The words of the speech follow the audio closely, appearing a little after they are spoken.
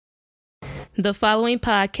The following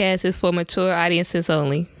podcast is for mature audiences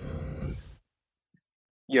only.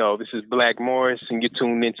 Yo, this is Black Morris, and you're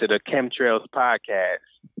tuned into the Chemtrails Podcast.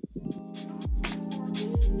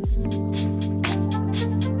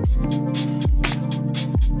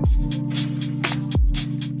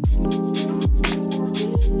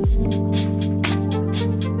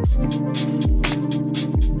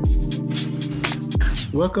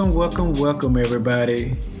 Welcome,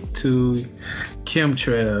 everybody, to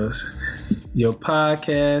Chemtrails, your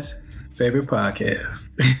favorite podcast.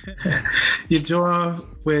 You're joined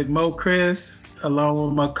with Mo Chris, along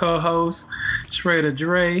with my co-host, Shredder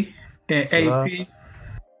Dre, and What's AP.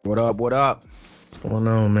 What up? What's going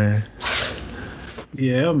on, man?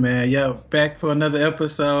 Yeah, man. Yeah, back for another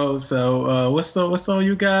episode. So what's on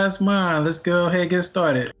you guys' mind? Let's go ahead and get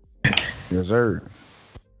started. Yes, sir.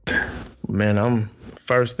 Man,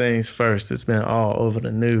 first things first. It's been all over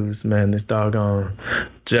the news, man. This doggone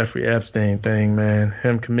Jeffrey Epstein thing, man.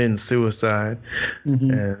 Him committing suicide.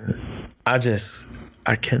 Mm-hmm. And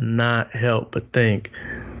I cannot help but think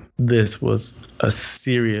this was a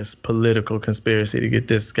serious political conspiracy to get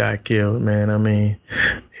this guy killed, man. I mean,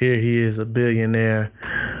 here he is, a billionaire,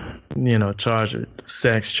 charged with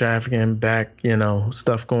sex trafficking back,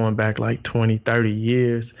 stuff going back like 20, 30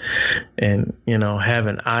 years, and,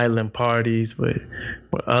 having island parties with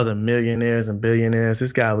other millionaires and billionaires.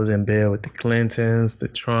 This guy was in bed with the Clintons, the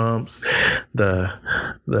Trumps,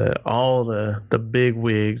 all the big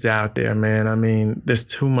wigs out there, man. I mean, there's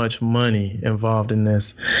too much money involved in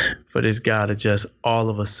this for this guy to just all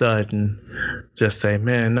of a sudden just say,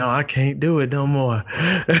 man, no, I can't do it no more.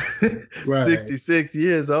 Right. 66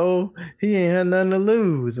 years old, he ain't had nothing to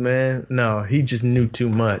lose, man. No, he just knew too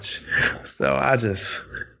much. So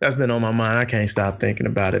that's been on my mind. I can't stop thinking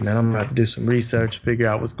about it, man. I'm about to do some research, figure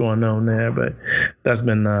out what's going on there. But that's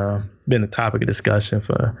been a topic of discussion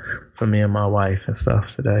for me and my wife and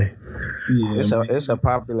stuff today. Yeah, It's a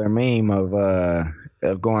popular meme of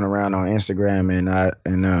going around on Instagram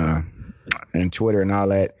and Twitter and all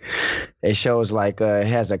that. It shows it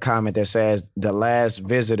has a comment that says the last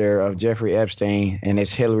visitor of Jeffrey Epstein, and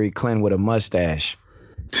it's Hillary Clinton with a mustache.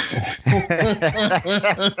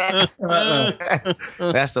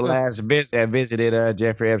 That's the last visit that visited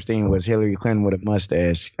Jeffrey Epstein was Hillary Clinton with a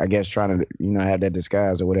mustache. I guess trying to have that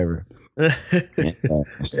disguise or whatever.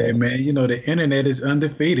 Hey, man, the internet is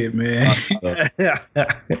undefeated, man.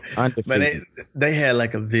 Undefeated. But they had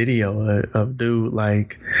like a video of dude,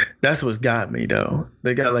 like, that's what's got me though.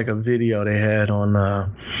 They got like a video they had on I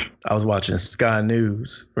was watching Sky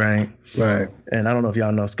News, right? Right. And I don't know if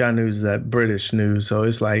y'all know, Sky News is that British news, so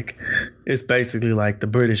it's basically like the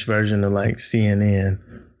British version of like CNN,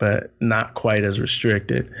 but not quite as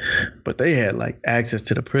restricted. But they had like access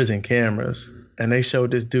to the prison cameras, and they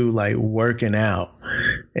showed this dude like working out.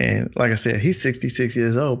 And like I said, he's 66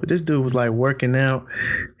 years old, but this dude was like working out,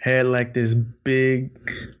 had like this big,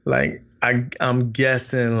 like, I'm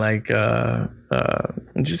guessing like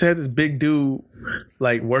just had this big dude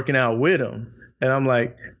like working out with him. And I'm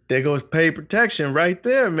like, there goes paid protection right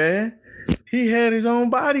there, man. He had his own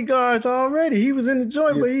bodyguards already. He was in the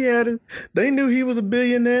joint, but they knew he was a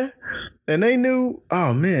billionaire. And they knew,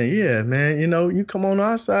 oh man, yeah, man, you come on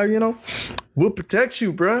our side, we'll protect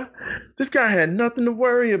you, bruh. This guy had nothing to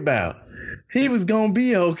worry about. He was gonna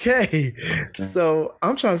be okay. So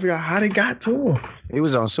I'm trying to figure out how they got to him. He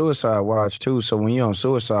was on suicide watch too. So when you're on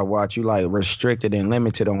suicide watch, you like restricted and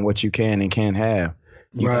limited on what you can and can't have.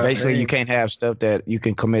 You can't have stuff that you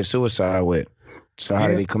can commit suicide with. So how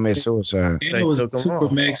did he commit suicide? And it was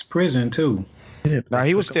Supermax prison too. No,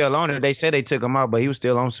 he was still on it. They said they took him out, but he was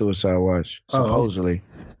still on suicide watch, supposedly.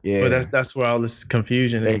 Yeah. But that's where all this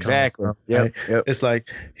confusion is. Exactly. Yep. It's like,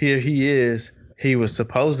 here he is. He was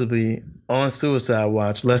supposedly on suicide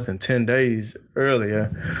watch less than 10 days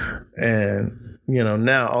earlier. And,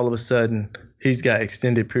 now all of a sudden he's got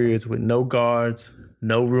extended periods with no guards,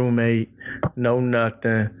 no roommate, no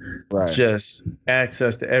nothing, right. Just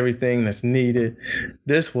access to everything that's needed.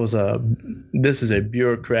 This is a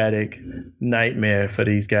bureaucratic nightmare for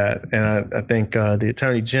these guys. And I think the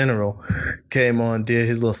Attorney General came on, did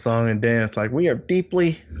his little song and dance like, we are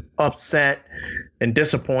deeply upset and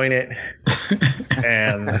disappointed.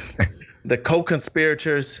 And the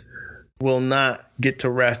co-conspirators will not get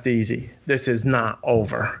to rest easy. This is not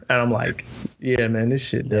over. And I'm like, yeah, man, this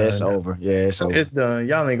shit done. Yeah, it's over. Yeah, it's over. It's done.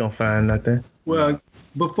 Y'all ain't gonna find nothing. Well,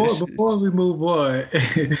 before we move on,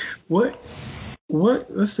 let's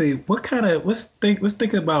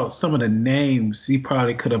think about some of the names he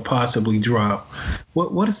probably could have possibly dropped.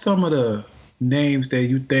 What are some of the names that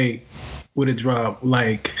you think would have dropped?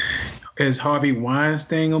 Like, is Harvey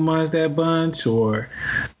Weinstein amongst that bunch, or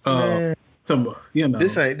some,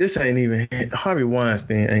 This ain't even Harvey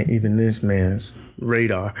Weinstein ain't even this man's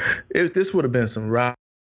radar. If this would have been some Rock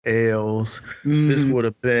Ailes, this would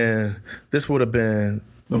have been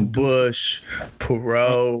Bush,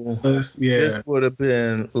 Perot. This would have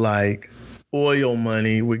been like oil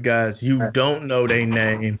money with guys you don't know their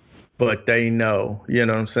name, but they know. You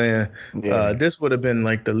know what I'm saying? Yeah. This would have been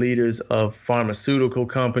like the leaders of pharmaceutical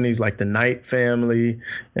companies, like the Knight family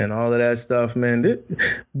and all of that stuff. Man,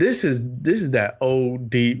 this is that old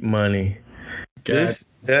deep money.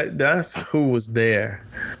 That's who was there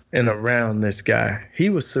and around this guy. He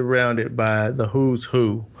was surrounded by the who's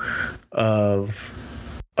who of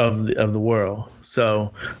the world.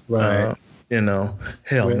 So, right. Man, you know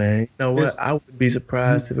what? I would be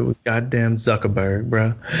surprised if it was goddamn Zuckerberg,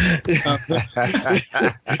 bro.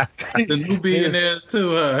 The new billionaires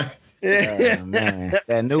too, huh? Oh, man,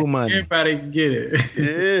 that new money. Everybody can get it.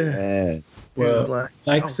 Yeah. Well,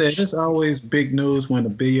 like I said, it's always big news when a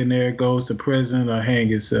billionaire goes to prison or hang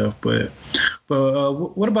himself. But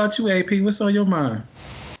what about you, AP? What's on your mind?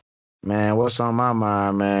 Man, what's on my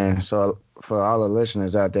mind, man? So for all the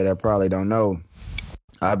listeners out there that probably don't know,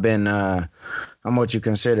 I'm what you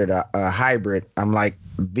consider a hybrid. I'm like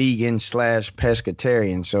vegan /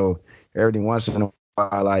 pescatarian. So every once in a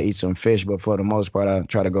while I eat some fish, but for the most part I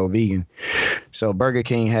try to go vegan. So Burger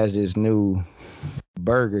King has this new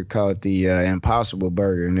burger called the Impossible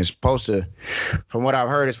Burger, and it's supposed to, from what I've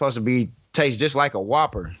heard, it's supposed to taste just like a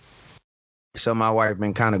Whopper. So my wife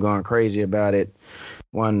been kind of going crazy about it,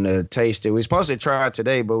 wanting to taste it. We're supposed to try it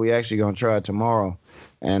today, but we actually gonna try it tomorrow.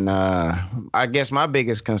 And I guess my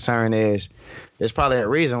biggest concern is there's probably a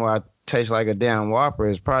reason why it tastes like a damn Whopper.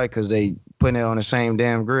 It's probably because they putting it on the same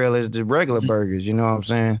damn grill as the regular burgers. You know what I'm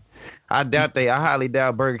saying? I highly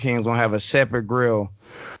doubt Burger King's gonna have a separate grill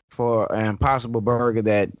for an Impossible Burger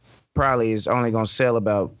that probably is only going to sell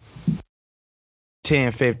about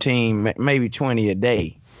 10, 15, maybe 20 a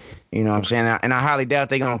day. You know what I'm saying? And I highly doubt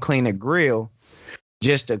they're going to clean the grill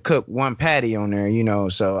just to cook one patty on there,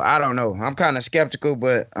 So I don't know. I'm kind of skeptical,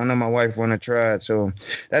 but I know my wife want to try it. So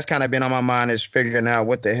that's kind of been on my mind, is figuring out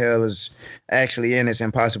what the hell is actually in this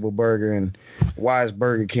Impossible Burger and why is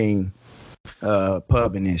Burger King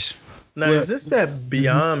pubbing this. Now, is this that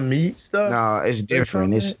Beyond Meat stuff? No, it's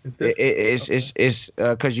different. It's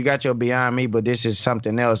because you got your Beyond Meat, but this is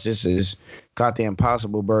something else. This is called the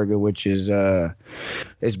Impossible Burger, which is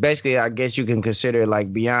it's basically, I guess you can consider it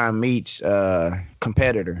like Beyond Meat's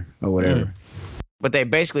competitor or whatever. But they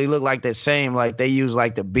basically look like the same. Like they use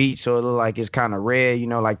like the beet, so it look like it's kind of red,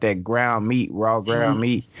 like that ground meat, raw ground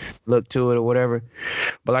meat look to it or whatever.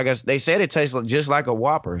 But like they said, it tastes just like a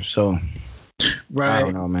Whopper. So right. I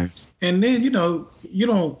don't know, man. And then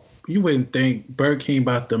you wouldn't think Burger King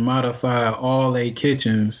about to modify all their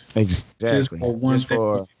kitchens exactly just for one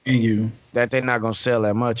thing that they're not gonna sell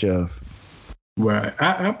that much of. Right.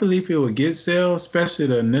 I believe it would get sales, especially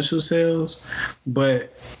the initial sales.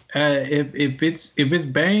 But if it's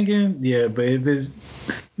banging, yeah. But if it's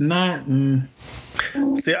not.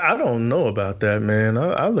 See, I don't know about that, man.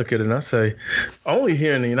 I look at it and I say, only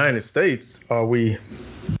here in the United States are we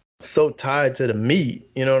so tied to the meat,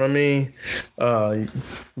 you know what I mean?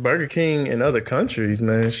 Burger King in other countries,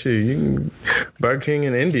 man, Burger King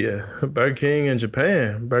in India, Burger King in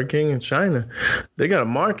Japan, Burger King in China, they got a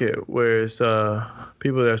market where it's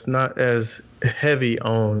people that's not as heavy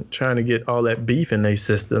on trying to get all that beef in their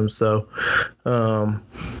system. So,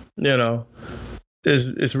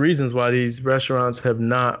 there's reasons why these restaurants have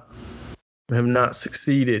not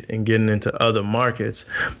succeeded in getting into other markets.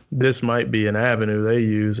 This might be an avenue they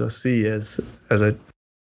use or see as a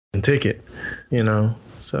ticket,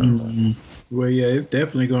 So. Mm-hmm. Well, yeah, it's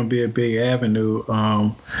definitely going to be a big avenue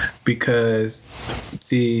because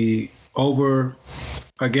the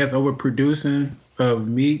overproducing of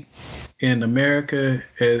meat in America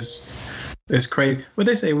is crazy. But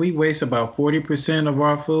they say we waste about 40% of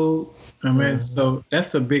our food. I mean, so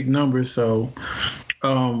that's a big number. So.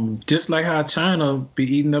 Just like how China be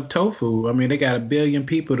eating up tofu. I mean, they got 1 billion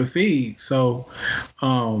people to feed. So,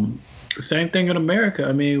 same thing in America.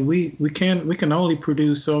 I mean, we can only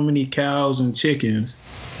produce so many cows and chickens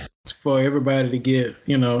for everybody to get,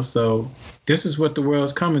 so this is what the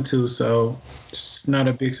world's coming to. So it's not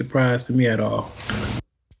a big surprise to me at all.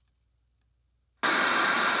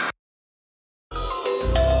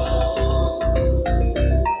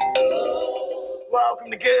 Welcome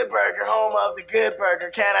to Good Burger, home of the Good Burger.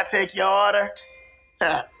 Can I take your order?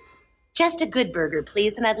 Just a good burger,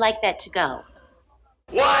 please, and I'd like that to go.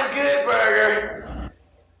 One Good Burger.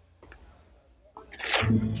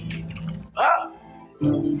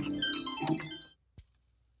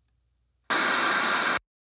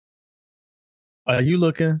 Are you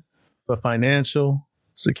looking for financial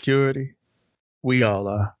security? We all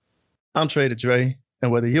are. I'm Trader Dre,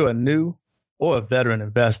 and whether you're a new or a veteran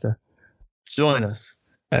investor, join us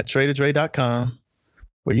at TraderDre.com,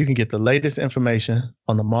 where you can get the latest information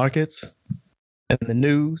on the markets and the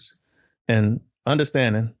news and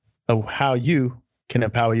understanding of how you can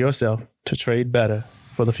empower yourself to trade better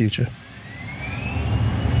for the future.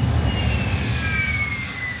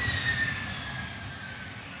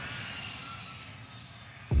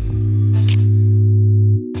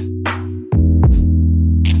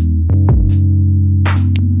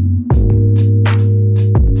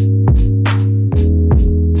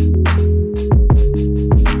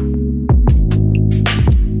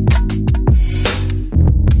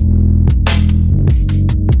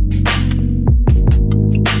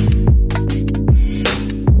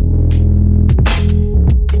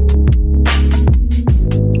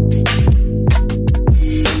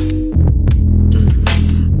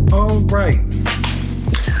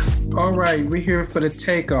 We're here for the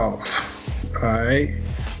takeoff. All right.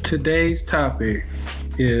 Today's topic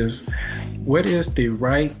is, what is the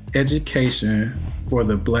right education for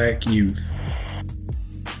the Black youth?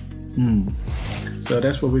 So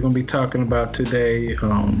that's what we're going to be talking about today.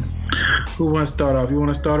 Who wants to start off? You want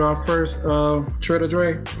to start off first, Trader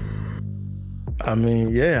Dre? I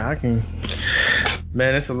mean, yeah, I can.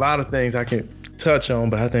 Man, it's a lot of things I can touch on,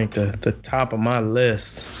 but I think the top of my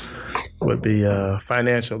list would be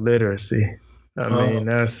financial literacy. I mean,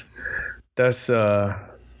 that's I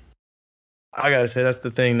gotta say, that's the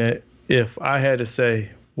thing that, if I had to say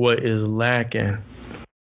what is lacking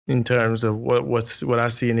in terms of what I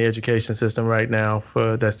see in the education system right now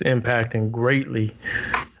that's impacting greatly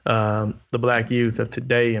the Black youth of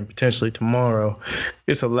today and potentially tomorrow,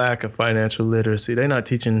 it's a lack of financial literacy. They're not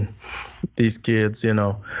teaching these kids,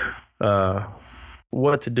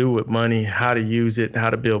 what to do with money, how to use it, how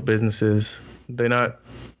to build businesses. They're not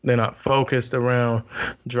focused around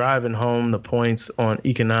driving home the points on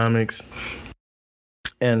economics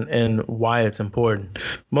and why it's important.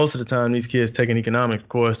 Most of the time, these kids take an economics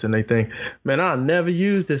course and they think, man, I'll never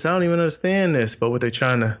use this. I don't even understand this. But what they're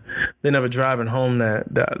never driving home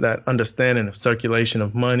that understanding of circulation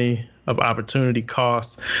of money, of opportunity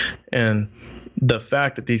costs, and the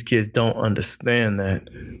fact that these kids don't understand that.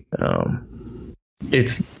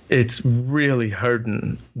 It's really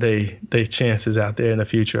hurting they chances out there in the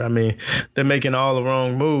future. I mean, they're making all the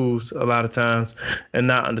wrong moves a lot of times and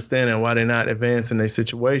not understanding why they're not advancing their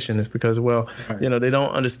situation. It's because, they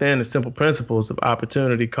don't understand the simple principles of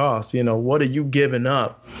opportunity cost. What are you giving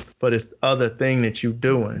up for this other thing that you're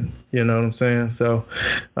doing? You know what I'm saying? So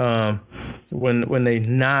when they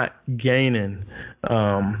not gaining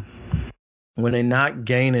when they're not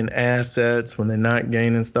gaining assets, when they're not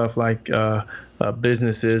gaining stuff like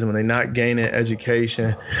businesses, when they're not gaining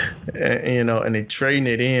education, and they're trading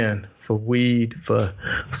it in for weed, for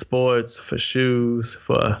sports, for shoes,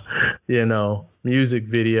 for, music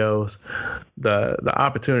videos, the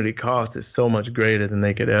opportunity cost is so much greater than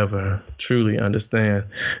they could ever truly understand.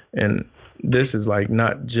 And this is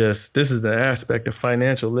this is the aspect of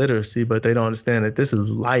financial literacy, but they don't understand that this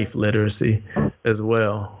is life literacy as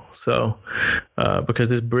well. So, because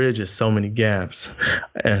this bridges so many gaps.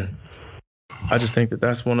 And I just think that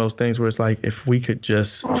that's one of those things where it's like, if we could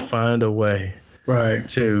just find a way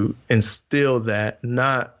to instill that,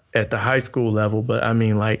 not at the high school level, but I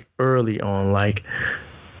mean, like early on, like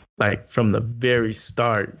from the very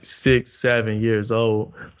start, 6, 7 years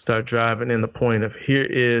old, start driving in the point of, here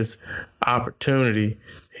is opportunity.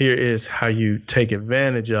 Here is how you take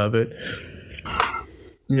advantage of it.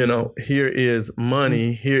 Here is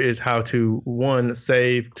money. Here is how to, 1,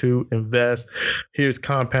 save, 2, invest. Here's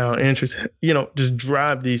compound interest. Just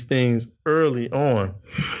drive these things early on,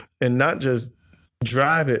 and not just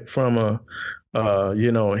drive it from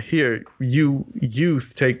here, you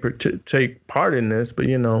youth take part in this, but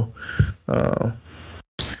doing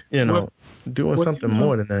something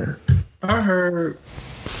more than that. I heard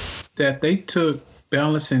that they took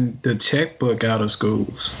balancing the checkbook out of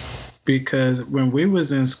schools. Because when we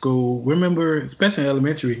was in school, remember, especially in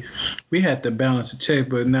elementary, we had to balance a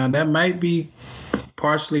checkbook. Now, that might be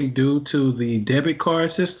partially due to the debit card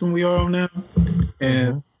system we are on now.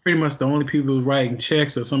 And pretty much the only people writing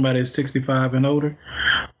checks are somebody that's 65 and older.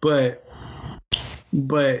 But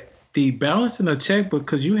the balancing a checkbook,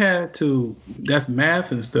 because you had to, that's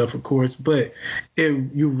math and stuff, of course, but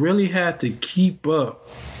you really had to keep up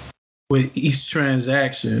with each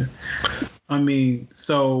transaction. I mean,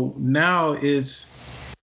 so now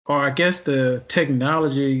I guess the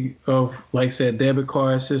technology of, like I said, debit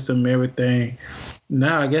card system, everything,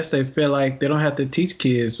 now I guess they feel like they don't have to teach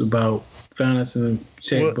kids about finance and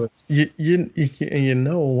checkbooks. You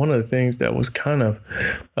know, one of the things that was kind of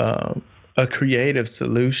a creative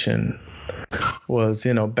solution was,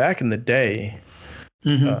 you know, back in the day,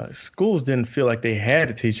 schools didn't feel like they had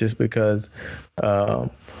to teach this because,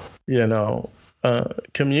 you know,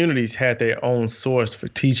 communities had their own source for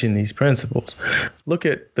teaching these principles. Look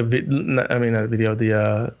at the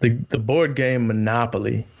board game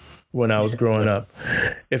Monopoly. When I was growing up,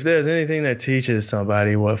 if there's anything that teaches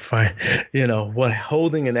somebody what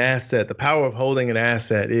holding an asset, the power of holding an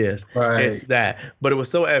asset is, it's that. But it was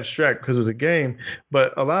so abstract because it was a game.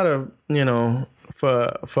 But a lot of, you know,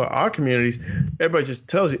 for our communities, everybody just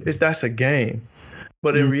tells you that's a game.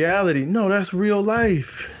 But in reality, no, that's real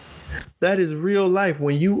life. That is real life.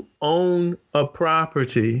 When you own a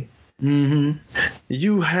property,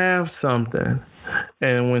 you have something.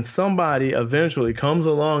 And when somebody eventually comes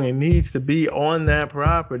along and needs to be on that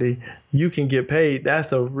property, you can get paid.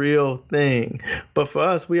 That's a real thing. But for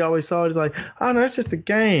us, we always saw it as like, oh, no, that's just a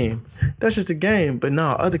game. That's just a game. But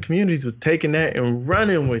no, other communities was taking that and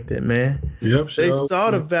running with it, man. Yep. They saw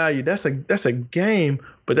the value. That's a game,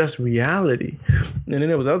 but that's reality. And then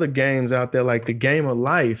there was other games out there like the game of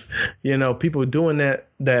life. You know, people doing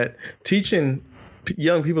that teaching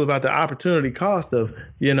young people about the opportunity cost of,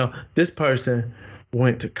 you know, this person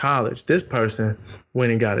went to college. This person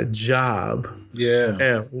went and got a job. Yeah.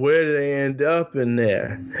 And where did they end up in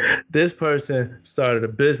there? This person started a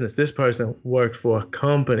business. This person worked for a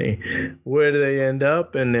company. Where did they end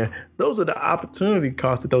up in there? Those are the opportunity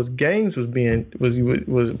costs that those games was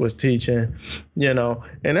teaching, you know,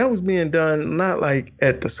 and that was being done not like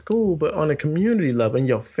at the school, but on a community level, in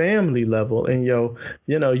your family level, in your,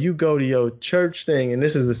 you know, you go to your church thing, and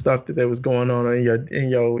this is the stuff that was going on in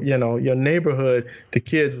your you know, your neighborhood. The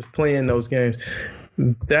kids was playing those games.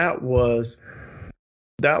 That was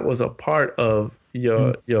a part of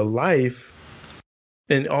your life,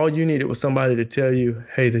 and all you needed was somebody to tell you,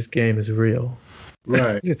 hey, this game is real.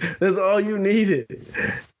 Right. That's all you needed.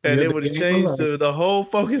 And it would have changed the whole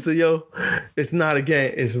focus of it's not a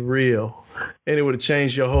game, it's real. And it would have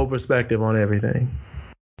changed your whole perspective on everything.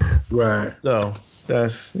 Right. So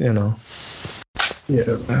that's, you know, yeah,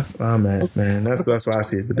 that's where I'm at, man. That's why I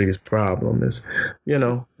see it's the biggest problem is, you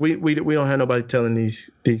know, we don't have nobody telling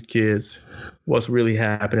these kids what's really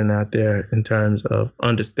happening out there in terms of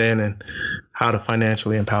understanding how to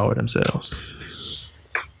financially empower themselves.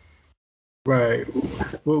 Right.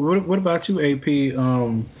 What about you, AP?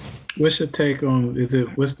 What's your take on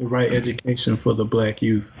what's the right education for the Black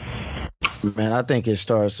youth? Man, I think it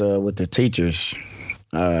starts with the teachers.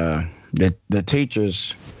 The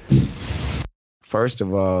teachers. First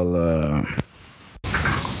of all,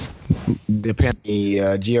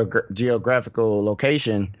 depending geographical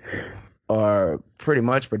location, are pretty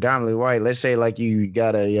much predominantly white. Let's say like you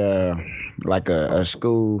got a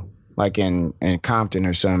school like in Compton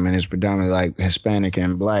or something, and it's predominantly like Hispanic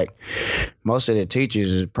and Black. Most of the teachers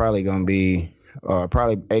is probably gonna be,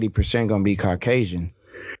 probably 80% gonna be Caucasian.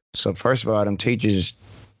 So first of all, them teachers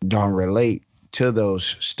don't relate to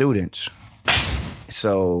those students.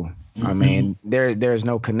 So I mean, there's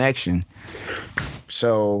no connection.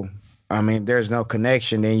 So, I mean, there's no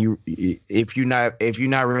connection. Then if you're not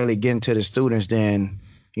really getting to the students, then,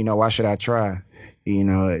 you know, why should I try? You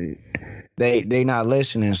know, they not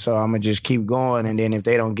listening. So I'm gonna just keep going. And then if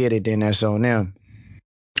they don't get it, then that's on them.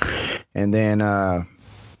 And then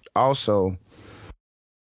also,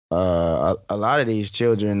 a lot of these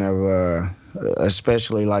children are,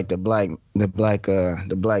 especially like the black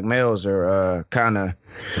males are kind of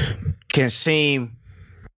can seem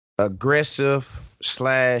aggressive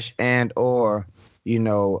 / and or, you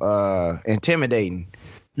know, intimidating.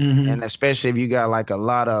 And especially if you got like a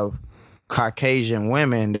lot of Caucasian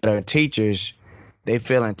women that are teachers, they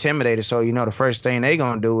feel intimidated. So, you know, the first thing they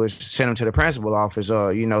gonna do is send them to the principal office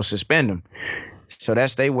or, you know, suspend them. So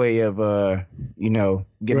that's their way of, you know,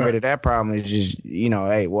 getting rid of that problem is just, you know,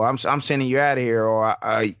 hey, well, I'm sending you out of here, or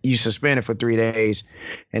you suspended for 3 days,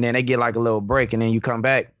 and then they get like a little break, and then you come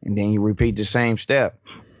back, and then you repeat the same step.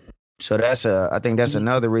 So I think that's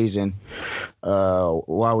another reason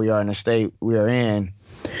why we are in the state we are in.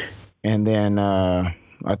 And then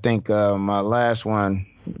I think my last one,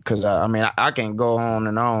 because I mean I can go on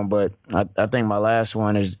and on, but I think my last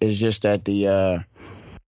one is just that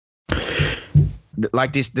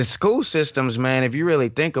like the school systems, man, if you really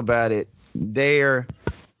think about it, they're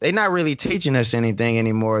not really teaching us anything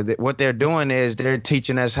anymore. What they're doing is they're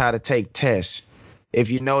teaching us how to take tests.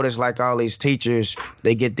 If you notice, like all these teachers,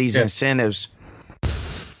 they get these incentives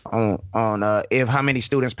on if how many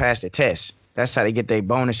students pass the test. that's how they get their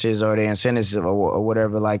bonuses or their incentives or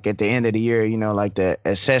whatever. Like at the end of the year, you know, like the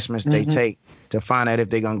assessments they take to find out if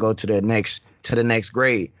they're gonna go to the next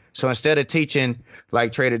grade. So instead of teaching,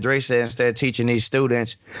 like Trader Dre said, instead of teaching these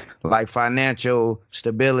students like financial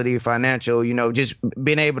stability, financial, you know, just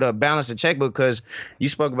being able to balance the checkbook, because you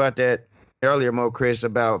spoke about that earlier, Mo Chris,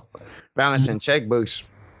 about balancing checkbooks.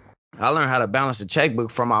 I learned how to balance the checkbook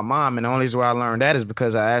from my mom, and the only reason why I learned that is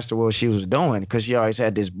because I asked her what she was doing, because she always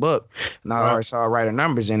had this book, and I always saw her write her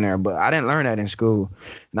numbers in there, but I didn't learn that in school,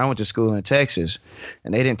 and I went to school in Texas,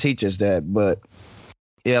 and they didn't teach us that, but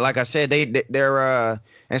yeah, like I said, they're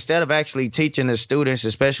instead of actually teaching the students,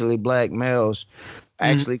 especially black males,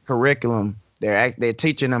 actually curriculum, they're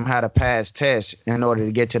teaching them how to pass tests in order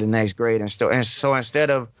to get to the next grade, and so instead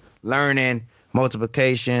of learning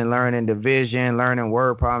multiplication, learning division, learning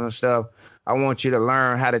word problem stuff, I want you to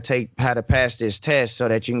learn how to pass this test so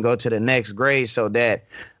that you can go to the next grade, so that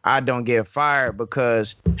I don't get fired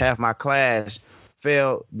because half my class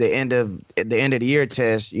failed the end of the year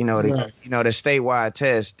test, you know, the statewide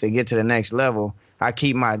test to get to the next level. I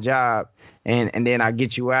keep my job and then I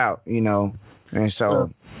get you out, you know. And so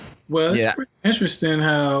well, it's pretty interesting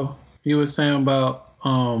how you were saying about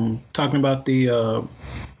talking about the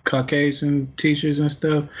Caucasian teachers and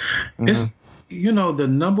stuff. It's, you know, the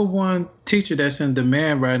number one teacher that's in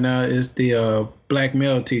demand right now is the black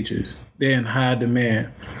male teachers. They're in high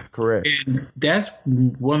demand. Correct. And that's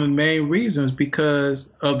one of the main reasons,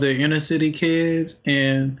 because of the inner city kids,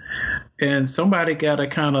 and somebody got to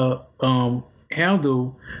kind of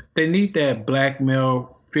handle. They need that black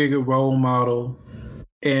male figure role model.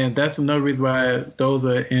 And that's another reason why those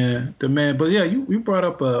are in demand. But yeah, you brought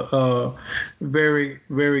up a very,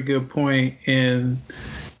 very good point, and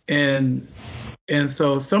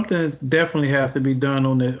so something definitely has to be done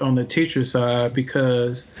on the teacher side,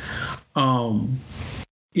 because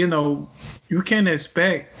you know, you can't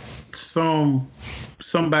expect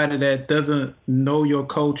somebody that doesn't know your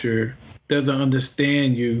culture, doesn't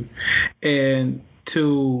understand you, and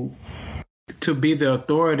to be the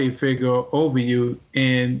authority figure over you,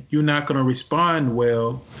 and you're not going to respond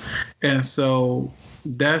well. And so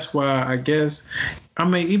that's why I guess, I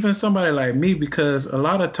mean, even somebody like me, because a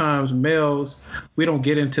lot of times males, we don't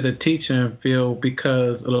get into the teaching field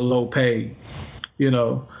because of the low pay, you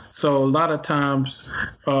know. So a lot of times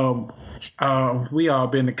we all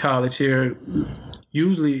been to college here.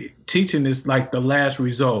 Usually teaching is like the last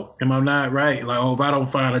result. Am I not right? Like, if I don't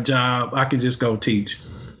find a job, I can just go teach,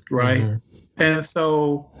 right? And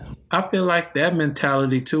so I feel like that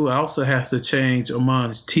mentality too also has to change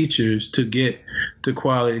amongst teachers to get to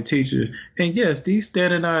quality teachers. And yes, these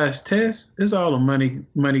standardized tests is all a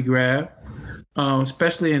money grab,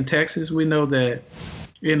 especially in Texas. We know that,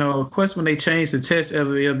 you know, of course, when they changed the test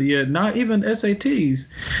every other year, not even SATs,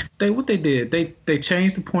 they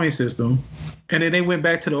changed the point system, and then they went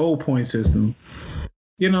back to the old point system.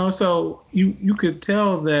 You know, so you could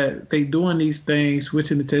tell that they doing these things,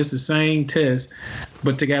 switching the test, the same test,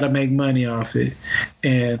 but they got to make money off it.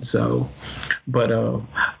 And so, but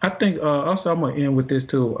I think also I'm going to end with this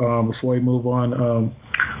too before we move on.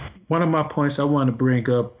 One of my points I want to bring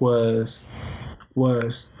up was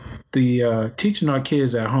the teaching our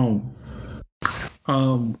kids at home.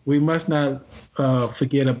 We must not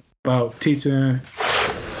forget about teaching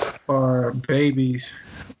our babies,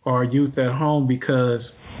 our youth at home,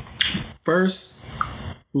 because first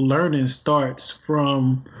learning starts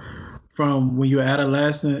from when you're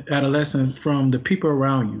adolescent, from the people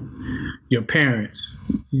around you, your parents,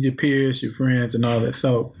 your peers, your friends, and all that.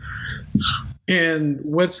 So, and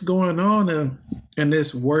what's going on in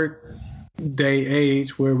this work day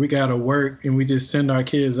age where we gotta work and we just send our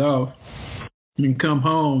kids off and come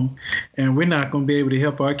home, and we're not going to be able to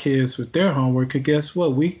help our kids with their homework. And guess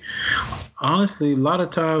what? We honestly, a lot of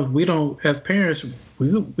times we don't, as parents,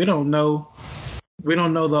 we don't know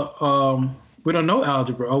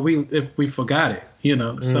algebra, or if we forgot it, you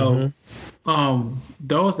know. So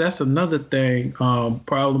that's another thing,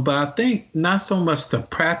 problem. But I think not so much the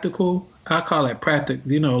practical. I call it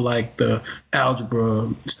practical, you know, like the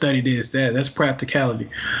algebra, study this, that. That's practicality.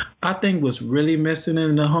 I think what's really missing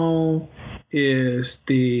in the home is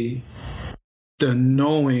the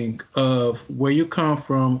knowing of where you come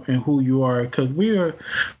from and who you are. Because we are,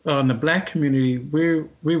 in the Black community, we're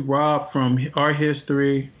robbed from our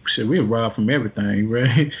history. Shit, we're robbed from everything,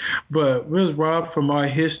 right? But we're robbed from our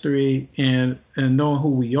history and knowing who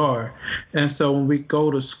we are. And so when we go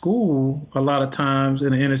to school, a lot of times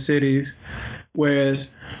in the inner cities,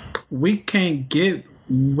 whereas we can't get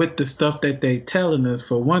with the stuff that they telling us.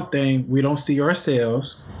 For one thing, we don't see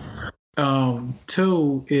ourselves.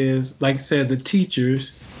 Two is, like I said, the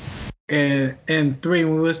teachers. And three,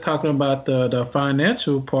 when we was talking about the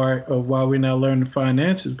financial part of why we're not learning the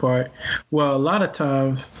finances part, well, a lot of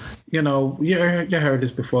times, you heard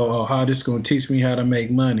this before. Oh, how this going to teach me how to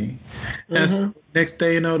make money? And so next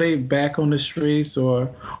day, they back on the streets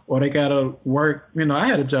or they got to work. I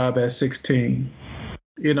had a job at 16.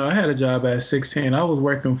 I had a job at 16. I was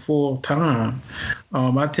working full time.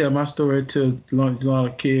 I tell my story to a lot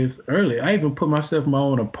of kids early. I even put myself in my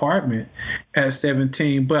own apartment at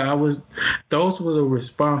 17, but those were the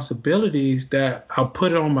responsibilities that I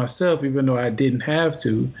put it on myself, even though I didn't have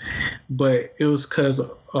to. But it was because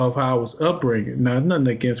of how I was upbringing. Now, nothing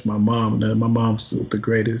against my mom. My mom's the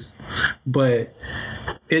greatest. But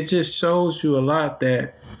it just shows you a lot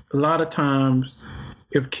that a lot of times,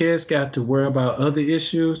 if kids got to worry about other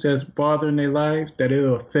issues that's bothering their life, that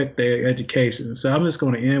it'll affect their education. So I'm just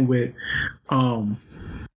going to end with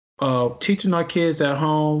teaching our kids at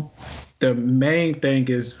home. The main thing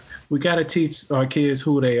is we got to teach our kids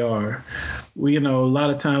who they are. A lot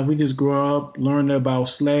of times we just grow up learning about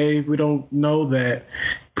slaves. We don't know that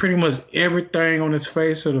pretty much everything on this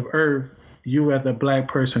face of the earth, you as a black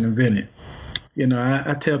person invented.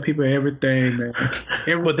 I tell people everything, man.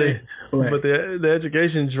 But the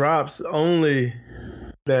education drops only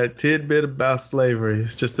that tidbit about slavery.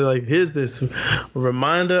 It's just like, here's this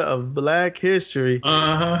reminder of Black history.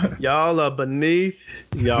 Y'all are beneath.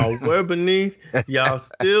 Y'all were beneath. Y'all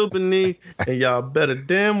still beneath. And y'all better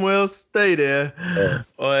damn well stay there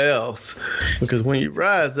or else. Because when you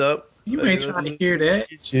rise up, you ain't trying to hear that.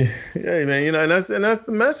 Yeah, man. And that's the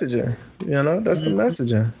messaging. That's the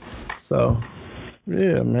messaging. So.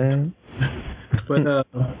 Yeah, man. But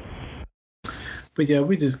yeah,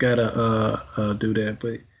 we just gotta do that.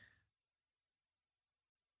 But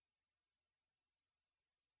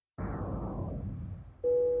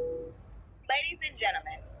ladies and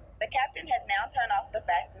gentlemen, the captain has now turned off the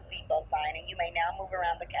fasten seatbelt sign, and you may now move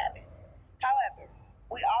around the cabin. However,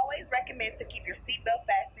 we always recommend to keep your seatbelt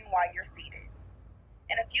fastened while you're seated.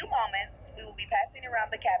 In a few moments, we will be passing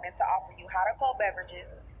around the cabin to offer you hot or cold beverages,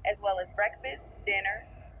 as well as breakfast, dinner,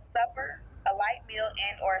 supper, a light meal,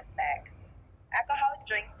 and or a snack. Alcoholic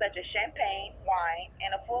drinks such as champagne, wine,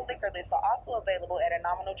 and a full liquor list are also available at a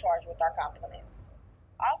nominal charge with our compliments.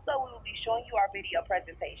 Also, we will be showing you our video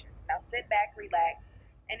presentations. Now sit back, relax,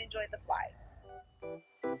 and enjoy the flight.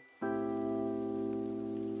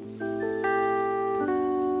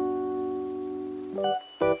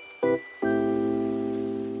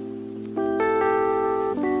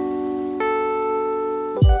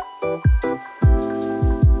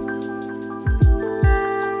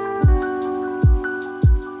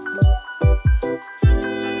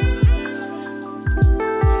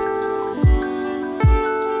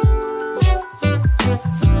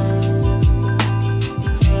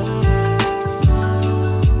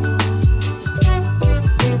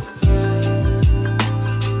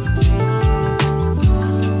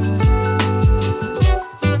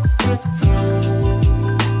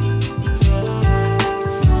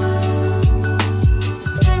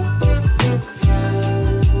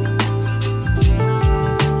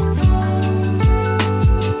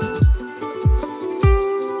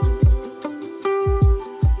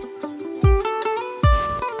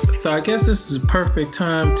 So I guess this is a perfect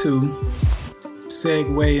time to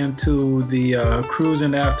segue into the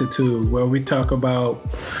cruising aptitude, where we talk about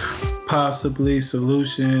possibly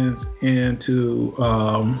solutions into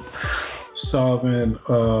solving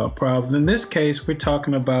problems. In this case, we're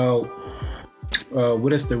talking about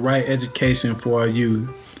what is the right education for our youth.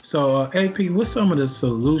 So AP, what's some of the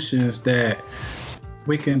solutions that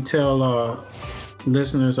we can tell our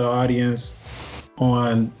listeners, our audience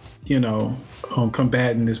on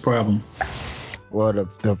combating this problem? Well,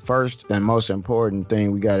 the first and most important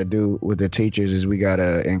thing we got to do with the teachers is we got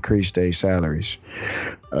to increase their salaries.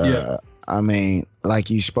 I mean, like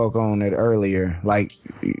you spoke on it earlier, like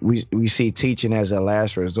we see teaching as a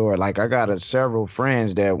last resort. Like I got several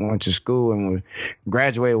friends that went to school and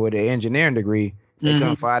graduated with an engineering degree. They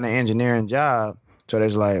couldn't find an engineering job. So they're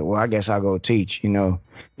like, well, I guess I'll go teach. They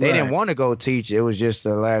didn't want to go teach. It was just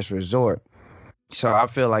the last resort. So I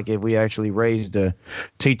feel like if we actually raise the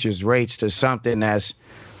teachers' rates to something that's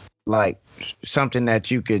like something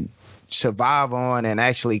that you could survive on and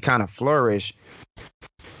actually kind of flourish,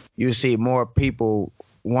 you see more people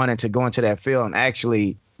wanting to go into that field and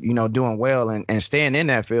actually, doing well and staying in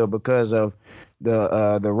that field because of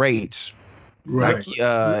the rates. Right.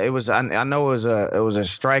 Like, it was. I know it was a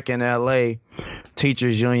strike in L.A.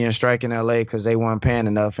 Teachers union strike in L.A. because they weren't paying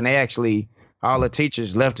enough, and they actually. All the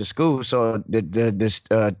teachers left the school, so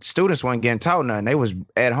the students weren't getting taught nothing. They was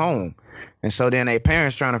at home. And so then their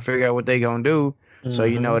parents trying to figure out what they going to do. So,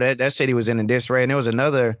 you know, that city was in a disarray. And there was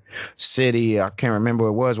another city, I can't remember what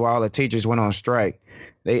it was, where all the teachers went on strike.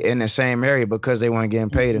 They in the same area because they weren't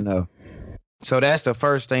getting paid enough. So that's the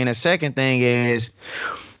first thing. The second thing is,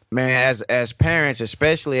 man, as parents,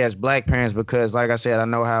 especially as black parents, because like I said, I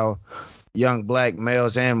know how young black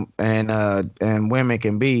males and women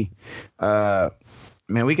can be.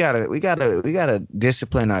 Man, we gotta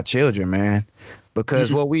discipline our children, man,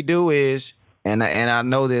 because what we do is, and I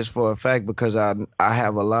know this for a fact because I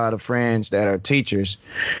have a lot of friends that are teachers,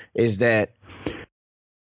 is that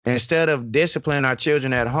instead of disciplining our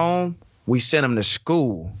children at home, we send them to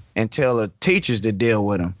school and tell the teachers to deal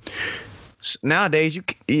with them. Nowadays,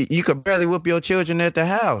 you could barely whoop your children at the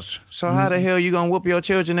house. So how the hell you gonna whoop your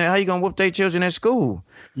children? How you gonna whoop their children at school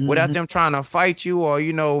without them trying to fight you or,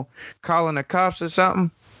 you know, calling the cops or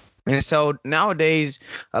something? And so nowadays,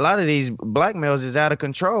 a lot of these black males is out of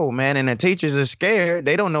control, man, and the teachers are scared.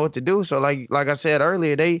 They don't know what to do. So like I said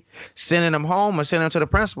earlier, they sending them home or sending them to the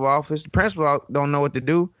principal office. The principal don't know what to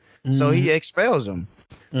do, so he expels them.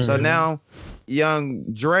 So now young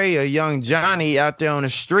Dre or young Johnny out there on the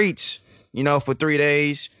streets, you know, for 3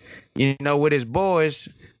 days, you know, with his boys,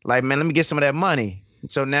 like, man, let me get some of that money.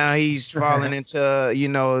 So now he's falling into, you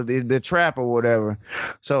know, the trap or whatever.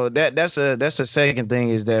 So that's a second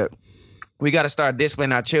thing, is that we got to start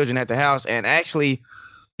disciplining our children at the house and actually,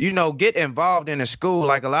 you know, get involved in the school.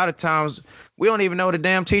 Like a lot of times we don't even know the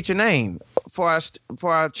damn teacher name for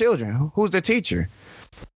our children. Who's the teacher?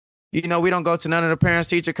 You know, we don't go to none of the parents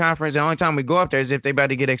teacher conference. The only time we go up there is if they about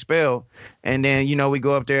to get expelled. And then, you know, we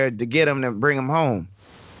go up there to get them to bring them home.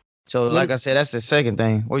 So, like I said, that's the second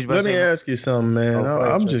thing. Let me ask you something, man.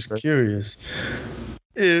 I'm just curious.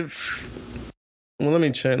 Let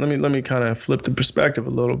me kind of flip the perspective a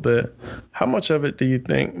little bit. How much of it do you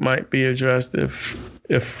think might be addressed if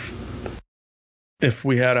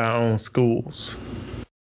we had our own schools?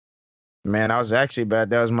 Man, that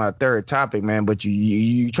was my third topic, man. But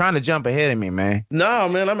you trying to jump ahead of me, man. No,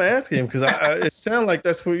 man, I'm asking because it sounded like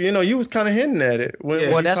that's what, you know, you was kind of hinting at it.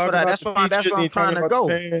 Well, that's what I'm trying to go.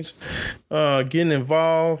 Parents, getting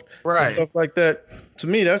involved, right? And stuff like that. To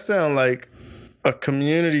me, that sounds like a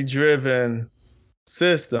community-driven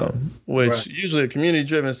system, which usually a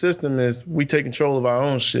community-driven system is we take control of our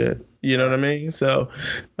own shit. You know what I mean? So,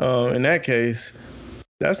 in that case,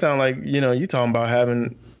 that sounds like, you know, you talking about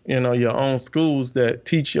having, you know, your own schools that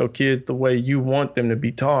teach your kids the way you want them to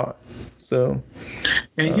be taught. So,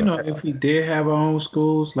 and you know, if we did have our own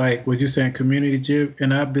schools, like what you're saying, community gym,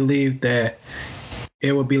 and I believe that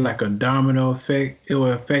it would be like a domino effect. It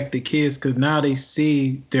would affect the kids because now they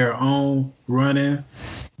see their own running,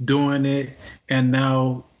 doing it, and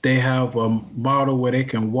now they have a model where they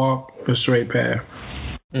can walk a straight path.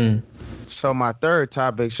 So my third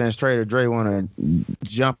topic, since Trader Dre want to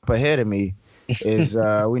jump ahead of me, is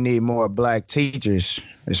we need more black teachers,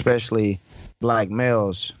 especially black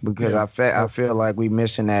males, because I feel like we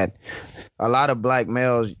missing that. A lot of black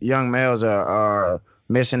males, young males are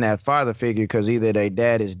missing that father figure because either their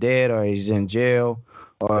dad is dead or he's in jail,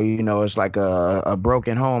 or, you know, it's like a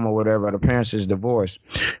broken home or whatever, the parents is divorced.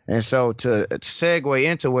 And so to segue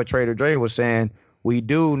into what Trader Dre was saying, we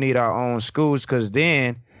do need our own schools, because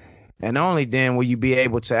then and only then will you be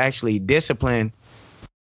able to actually discipline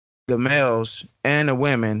the males and the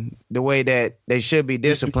women the way that they should be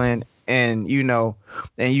disciplined, and, you know,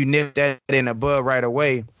 and you nip that in the bud right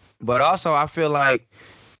away. But also I feel like,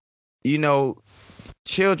 you know,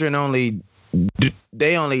 children only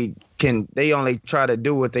try to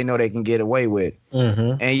do what they know they can get away with.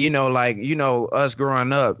 And, you know, like, you know, us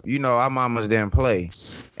growing up, you know, our mamas didn't play.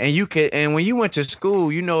 And when you went to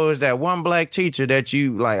school, you know, it was that one black teacher that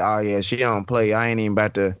you like, oh yeah, she don't play. I ain't even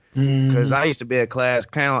about to, because I used to be a class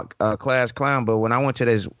clown. But when I went to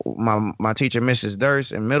this, my teacher, Mrs.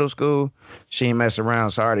 Durst, in middle school, she ain't mess around.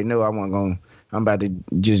 So I already knew I'm about to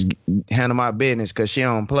just handle my business because she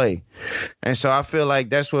don't play. And so I feel like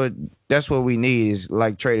that's what we need, is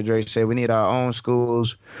like Trader Dre said, we need our own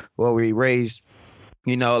schools where we raised,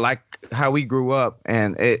 you know, like how we grew up,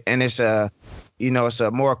 and it's you know, it's a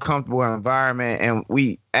more comfortable environment, and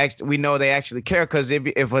we know they actually care. Because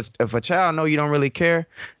if a child know you don't really care,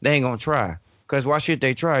 they ain't gonna try. Because why should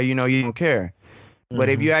they try? You know, you don't care. But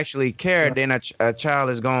if you actually care, then a child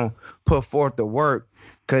is gonna put forth the work,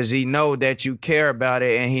 because he know that you care about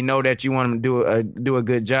it, and he know that you want him to do a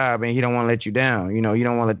good job, and he don't want to let you down. You know, you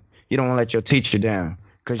don't want to let your teacher down,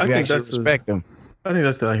 because you actually respect them. I think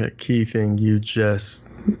that's like a key thing you just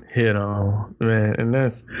hit on, man, and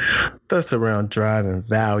that's around driving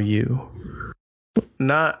value,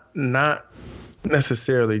 not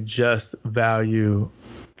necessarily just value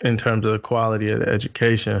in terms of the quality of the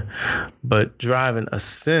education, but driving a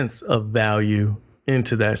sense of value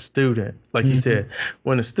into that student. Like you said,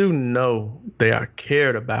 when a student know they are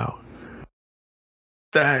cared about,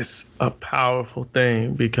 that's a powerful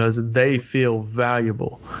thing because they feel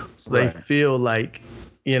valuable. So they feel like,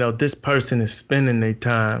 you know, this person is spending their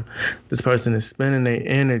time, this person is spending their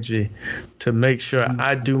energy to make sure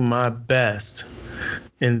I do my best.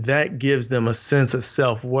 And that gives them a sense of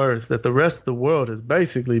self-worth that the rest of the world has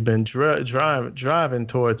basically been driving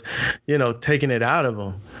towards, you know, taking it out of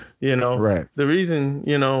them. You know, the reason,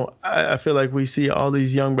 you know, I feel like we see all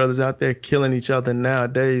these young brothers out there killing each other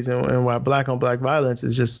nowadays, and why black on black violence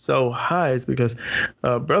is just so high is because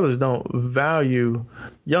brothers don't value,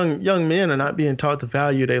 young men are not being taught to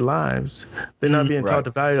value their lives. They're not being taught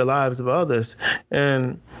to value the lives of others.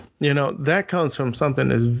 And, you know, that comes from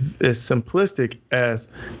something as simplistic as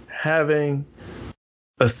having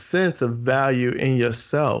a sense of value in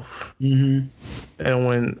yourself. And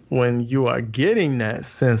when you are getting that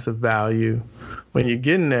sense of value, when you're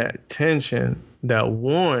getting that attention that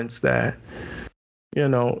warrants that, you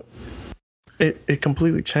know, it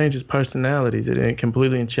completely changes personalities. It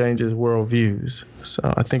completely changes worldviews.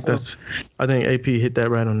 So I think I think AP hit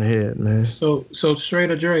that right on the head, man. So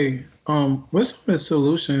Straight Dre, what's some of the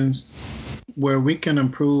solutions where we can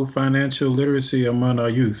improve financial literacy among our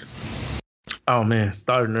youth? Oh man,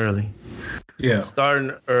 starting early. Yeah.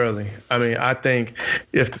 Starting early. I mean, I think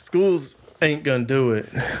if the schools ain't gonna do it,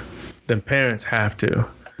 then parents have to.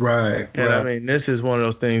 Right. And I mean, this is one of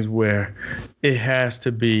those things where it has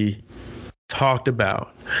to be talked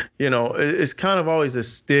about. You know, it's kind of always a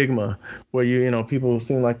stigma where you know, people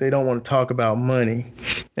seem like they don't want to talk about money.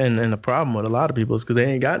 And the problem with a lot of people is because they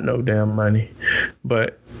ain't got no damn money.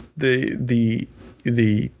 But the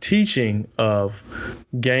teaching of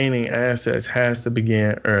gaining assets has to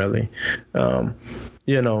begin early.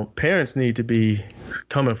 You know, parents need to be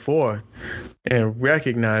coming forth and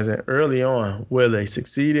recognizing early on where they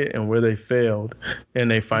succeeded and where they failed in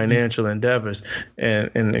their financial endeavors,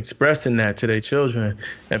 and expressing that to their children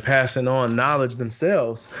and passing on knowledge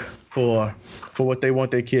themselves for what they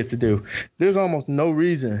want their kids to do. There's almost no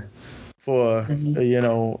reason for, you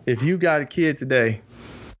know, if you got a kid today,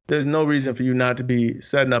 there's no reason for you not to be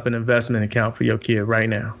setting up an investment account for your kid right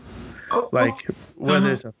now. Like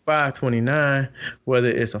whether it's a 529, whether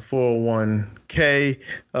it's a 401k,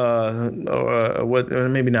 or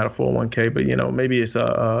maybe not a 401k, but you know, maybe it's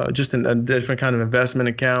just a different kind of investment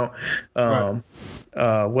account.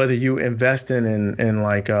 Whether you investing in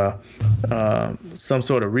like some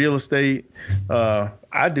sort of real estate.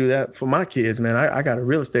 I do that for my kids, man. I got a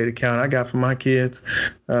real estate account I got for my kids.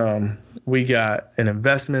 We got an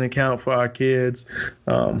investment account for our kids.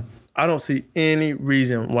 I don't see any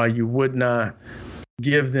reason why you would not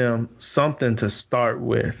give them something to start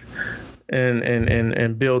with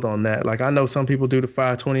and build on that. Like I know some people do the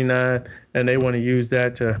 529 and they want to use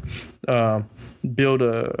that to build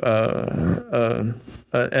an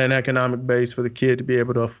economic base for the kid to be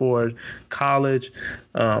able to afford college.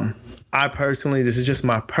 I personally, this is just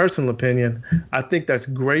my personal opinion, I think that's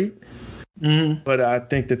great. But I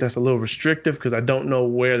think that that's a little restrictive because I don't know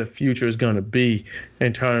where the future is going to be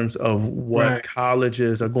in terms of what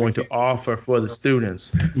colleges are going to offer for the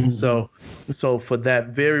students. So for that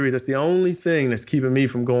very reason, that's the only thing that's keeping me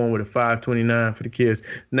from going with a 529 for the kids.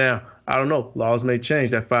 Now, I don't know. Laws may change.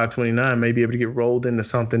 That 529 may be able to get rolled into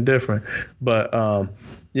something different. But,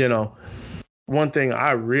 you know, one thing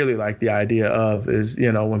I really like the idea of is,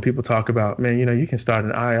 you know, when people talk about, man, you know, you can start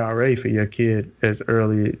an IRA for your kid as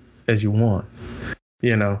early as you want.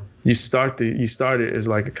 You know, you start it as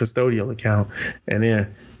like a custodial account, and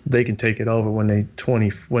then they can take it over when they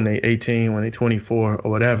 18, when they 24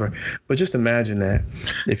 or whatever. But just imagine that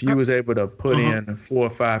if you was able to put in $4,000 or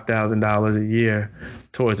 $5,000 a year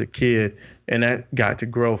towards a kid, and that got to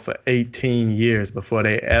grow for 18 years before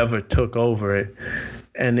they ever took over it.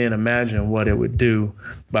 And then imagine what it would do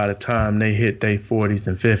by the time they hit their 40s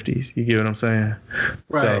and 50s. You get what I'm saying?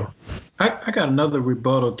 Right. So, I got another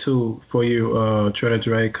rebuttal too for you, Trey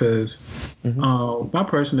Dre, because my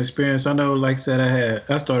personal experience, I know, like I said,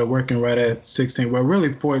 I started working right at 16, well,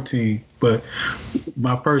 really 14, but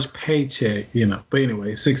my first paycheck, you know. But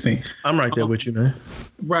anyway, 16. I'm right there with you, man.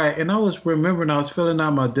 Right, and I was remembering I was filling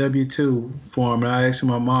out my W-2 form, and I asked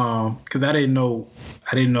my mom because I didn't know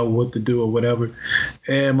what to do or whatever,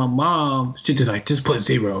 and my mom, she just put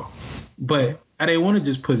 0, but I didn't want to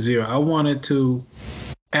just put 0. I wanted to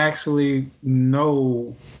actually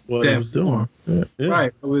know what it was doing.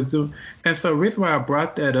 Right, what it was doing. And so the reason why I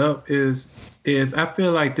brought that up is I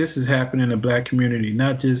feel like this is happening in the Black community,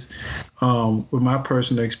 not just with my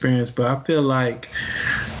personal experience, but I feel like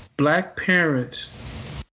Black parents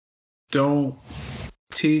don't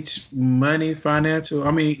teach money, financial.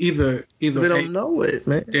 I mean, either They don't know it,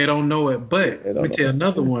 man. They don't know it. But let me tell you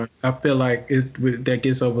another one. I feel like that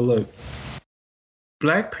gets overlooked.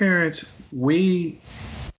 Black parents, I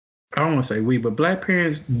don't want to say but Black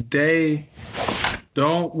parents, they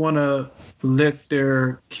don't want to let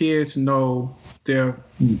their kids know they're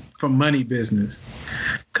from money business.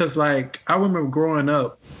 Cause like I remember growing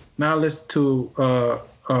up, now I listen to a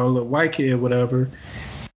little white kid, whatever.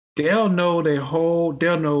 They'll know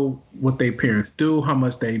what their parents do, how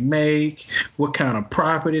much they make, what kind of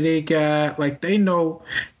property they got. Like they know.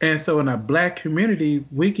 And so in a Black community,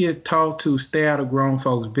 we get taught to stay out of grown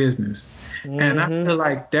folks' business. Mm-hmm. And I feel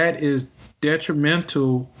like that is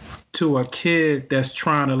detrimental to a kid that's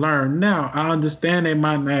trying to learn. Now, I understand they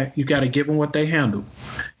might not, you got to give them what they handle,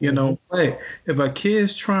 you know. But if a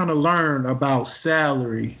kid's trying to learn about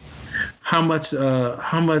salary, how much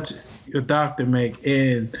your doctor make,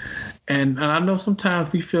 and I know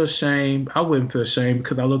sometimes we feel shame. I wouldn't feel shame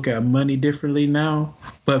because I look at money differently now.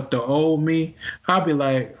 But the old me, I'll be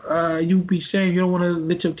like, you be shamed. You don't want to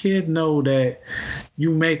let your kid know that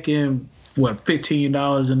you making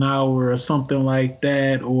 $15 an hour or something like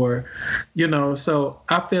that, or you know. So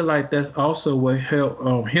I feel like that's also what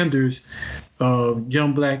hinders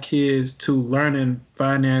young Black kids to learning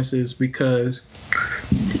finances, because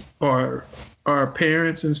our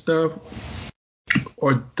parents and stuff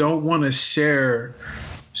or don't want to share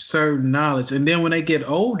certain knowledge. And then when they get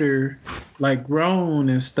older, like grown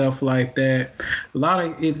and stuff like that, a lot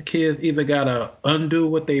of kids either gotta undo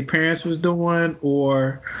what their parents was doing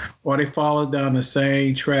or they follow down the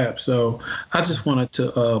same trap. So I just wanted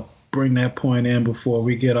to bring that point in before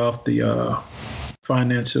we get off the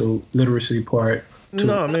financial literacy part.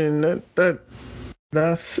 No, I mean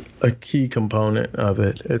that's a key component of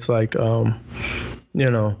it. It's like what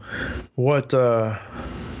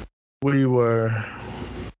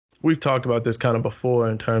we've talked about this kind of before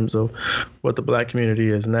in terms of what the Black community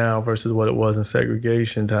is now versus what it was in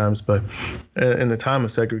segregation times. But in the time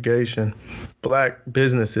of segregation, Black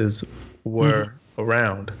businesses were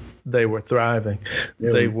around. They were thriving.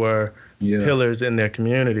 Yeah. They were pillars in their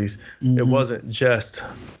communities. Mm-hmm. It wasn't just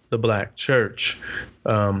the Black church.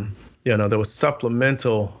 There was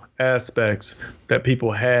supplemental aspects that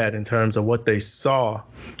people had in terms of what they saw,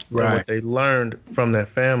 right, and what they learned from their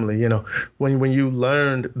family. When you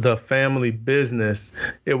learned the family business,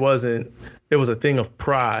 it was a thing of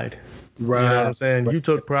pride. Right. You know what I'm saying? Right. You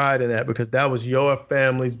took pride in that because that was your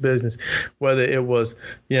family's business, whether it was,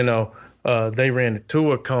 they ran the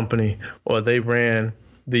tour company or they ran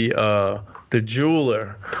the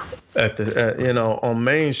jeweler on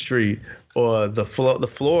Main Street, or the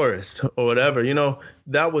florist or whatever.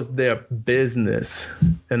 That was their business,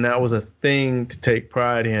 and that was a thing to take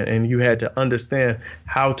pride in. And you had to understand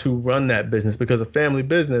how to run that business, because a family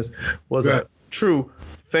business was a true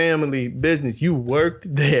family business. You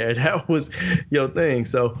worked there. That was your thing.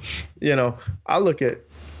 So, I look at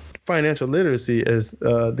financial literacy as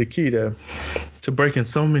the key to breaking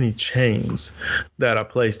so many chains that are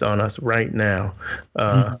placed on us right now.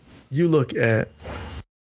 You look at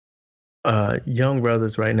young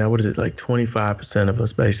brothers right now, what is it, like 25% of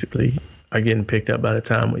us basically are getting picked up by the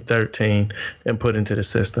time we're 13 and put into the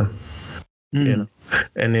system. And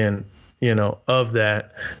then, of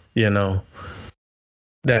that,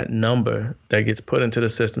 that number that gets put into the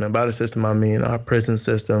system, and by the system I mean our prison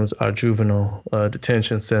systems, our juvenile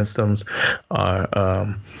detention systems,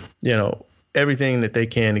 our everything that they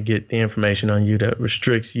can to get the information on you that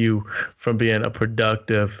restricts you from being a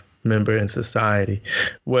productive member in society.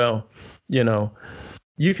 Well,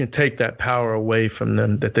 you can take that power away from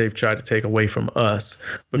them that they've tried to take away from us,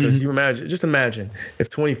 because just imagine if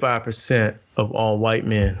 25% of all white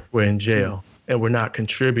men were in jail and were not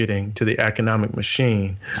contributing to the economic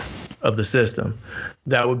machine of the system.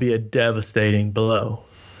 That would be a devastating blow.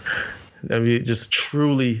 That would be just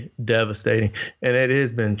truly devastating. And it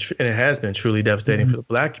has been truly devastating for the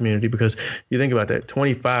Black community, because you think about that,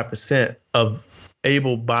 25% of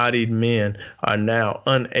able-bodied men are now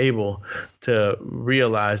unable to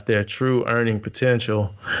realize their true earning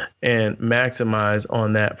potential and maximize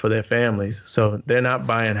on that for their families. So they're not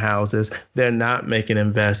buying houses. They're not making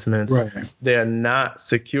investments. Right. They're not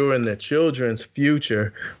securing their children's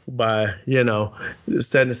future by,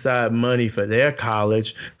 setting aside money for their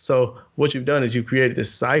college. So what you've done is you've created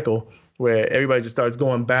this cycle where everybody just starts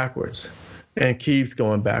going backwards. And keeps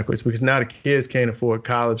going backwards, because now the kids can't afford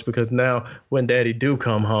college, because now when daddy do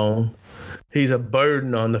come home, he's a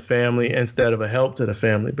burden on the family instead of a help to the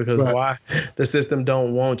family. Because why? The system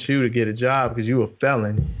don't want you to get a job because you a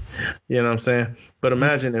felon. You know what I'm saying? But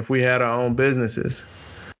imagine if we had our own businesses,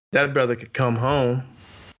 that brother could come home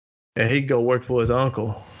and he'd go work for his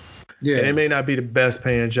uncle. Yeah. And it may not be the best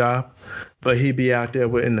paying job, but he'd be out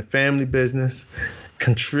there in the family business,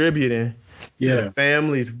 contributing to the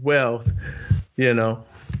family's wealth, you know,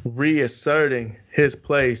 reasserting his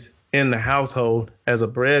place in the household as a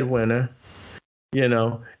breadwinner, you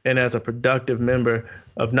know, and as a productive member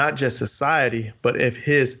of not just society, but of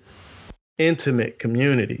his intimate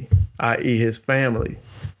community, i.e. his family.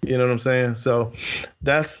 You know what I'm saying? So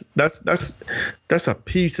that's a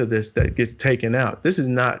piece of this that gets taken out. This is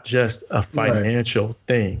not just a financial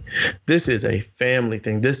thing. This is a family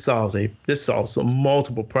thing. This solves some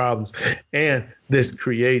multiple problems, and this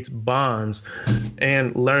creates bonds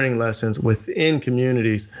and learning lessons within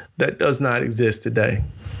communities that does not exist today.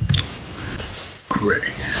 Great.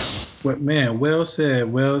 But man, well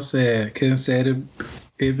said. Couldn't say it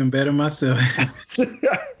even better myself.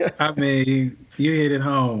 I mean, you hit it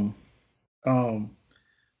home.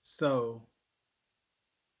 So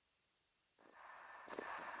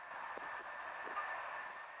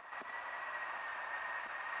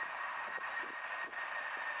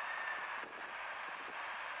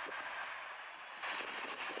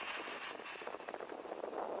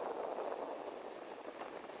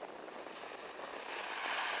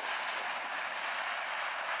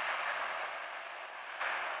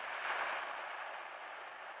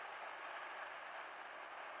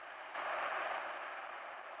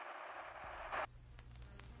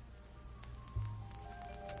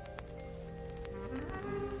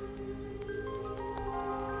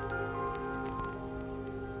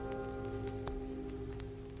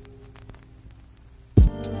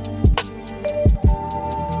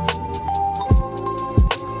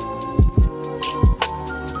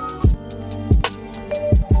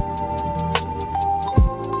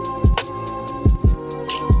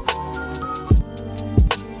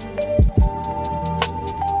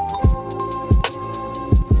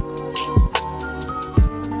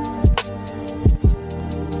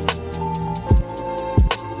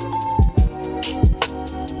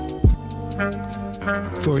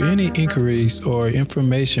for any inquiries or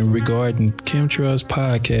information regarding Chemtrails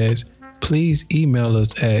Podcast, please email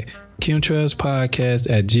us at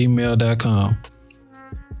chemtrailspodcast@gmail.com.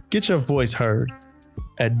 Get your voice heard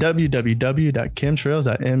at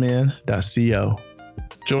www.chemtrails.mn.co.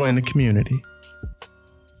 Join the community.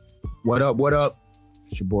 What up?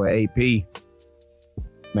 It's your boy AP.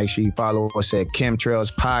 Make sure you follow us at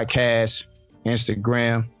Chemtrails Podcast,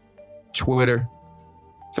 Instagram, Twitter,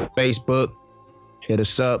 Facebook. Hit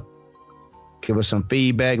us up. Give us some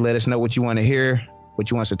feedback. Let us know what you want to hear,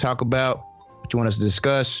 what you want us to talk about, what you want us to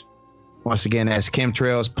discuss. Once again, that's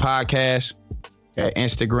Chemtrails Podcast at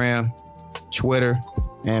Instagram, Twitter,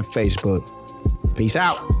 and Facebook. Peace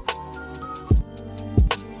out.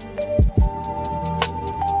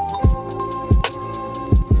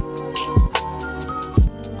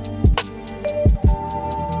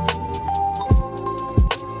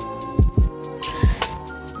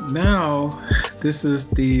 Now, this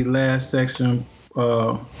is the last section,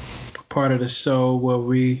 part of the show where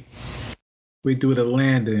we do the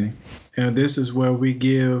landing, and this is where we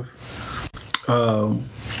give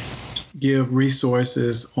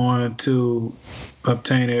resources on to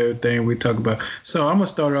obtain everything we talk about. So I'm gonna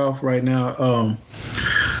start off right now.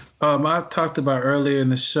 I talked about earlier in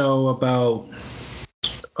the show about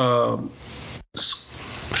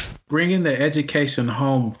bringing the education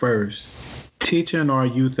home first. Teaching our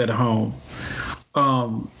youth at home.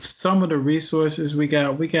 Some of the resources we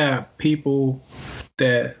got people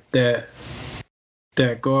that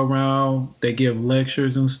go around, they give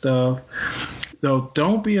lectures and stuff. So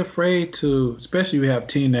don't be afraid to, especially if you have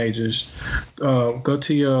teenagers, go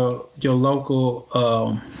to your local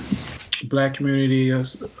Black community,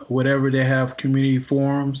 whatever they have community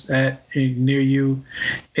forums near you,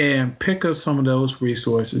 and pick up some of those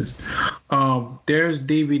resources. There's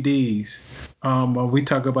DVDs. We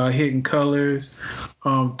talk about Hidden Colors.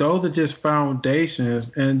 Those are just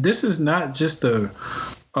foundations, and this is not just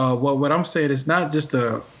what I'm saying is not just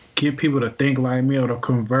to get people to think like me or to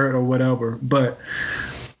convert or whatever, but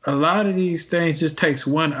a lot of these things just takes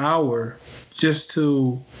 1 hour just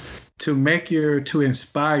to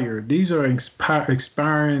inspire. These are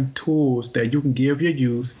inspiring tools that you can give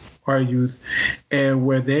our youth, and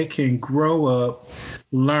where they can grow up,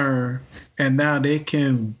 learn, and now they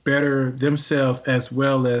can better themselves as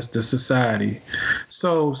well as the society.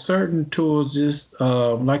 So certain tools, just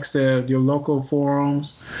like I said, your local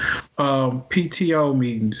forums, PTO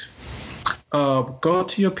meetings. go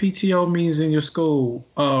to your PTO meetings in your school.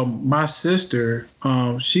 My sister,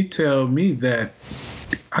 she tell me that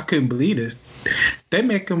I couldn't believe this. They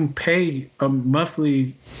make them pay a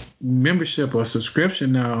monthly membership or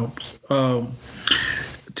subscription now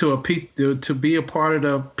to be a part of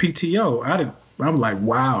the PTO. I'm like,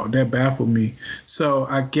 wow, that baffled me. So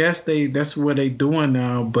I guess that's what they doing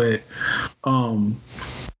now. But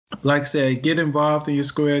like I said, get involved in your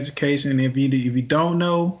school education. If you don't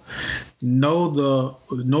know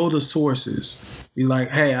the sources. Be like,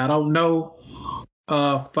 hey, I don't know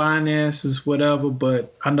finances, whatever,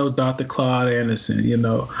 but I know Dr. Claude Anderson.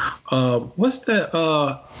 What's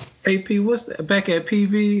the AP? What's the, back at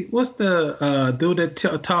PV? What's the dude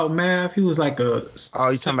that taught math? He was like a. Oh,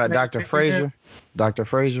 you talking about Dr. Frazier? Dr.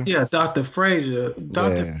 Frazier? Yeah, Dr. Frazier.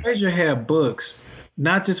 Dr. Frazier had books,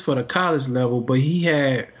 not just for the college level, but he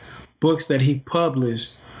had books that he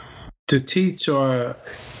published to teach our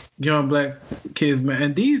young Black kids, man.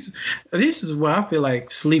 And this is what I feel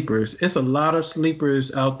like sleepers. It's a lot of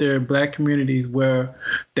sleepers out there in Black communities where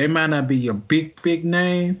they might not be a big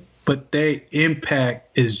name, but their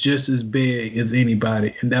impact is just as big as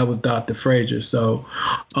anybody. And that was Dr. Frazier. So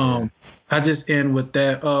I just end with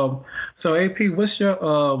that. So AP, what's your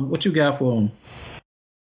what you got for him?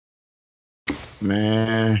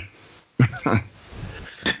 Man,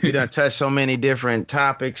 we done touched so many different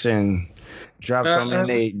topics and dropped so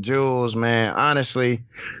many jewels, man. Honestly,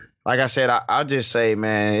 like I said, I'll just say,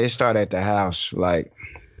 man, it started at the house. Like,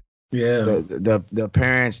 yeah, the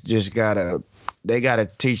parents just gotta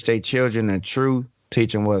teach their children the truth,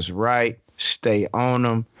 teach them what's right, stay on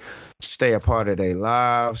them, stay a part of their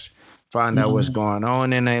lives, find out what's going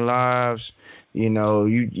on in their lives.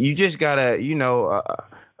 You just gotta,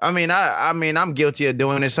 I mean, I'm guilty of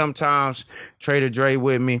doing it sometimes. Trader Dre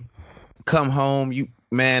with me. Come home,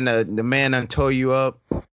 the man done tore you up,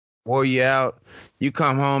 wore you out. You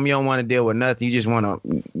come home, you don't want to deal with nothing. You just want to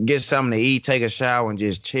get something to eat, take a shower, and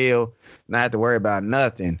just chill, not have to worry about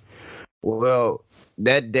nothing. Well,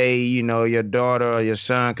 that day, your daughter or your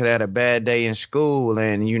son could have had a bad day in school,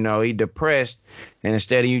 and he depressed. And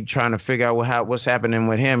instead of you trying to figure out what's happening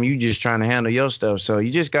with him, you just trying to handle your stuff. So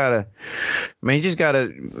you just gotta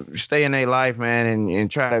stay in their life, man,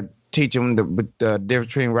 and try to teach them the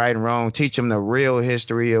difference between right and wrong. Teach them the real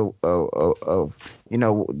history of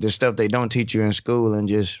the stuff they don't teach you in school, and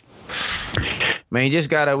just. Man,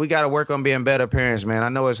 we gotta work on being better parents, man. I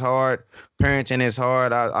know it's hard. Parenting is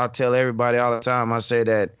hard. I'll tell everybody all the time. I say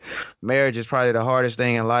that marriage is probably the hardest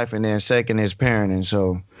thing in life, and then second is parenting.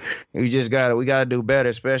 So we gotta do better,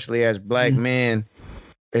 especially as Black men,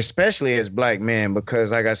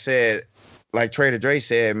 because like I said, like Trader Dre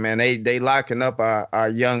said, man, they locking up our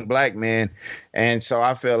young Black men. And so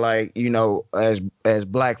I feel like, as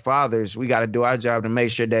Black fathers, we got to do our job to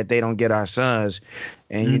make sure that they don't get our sons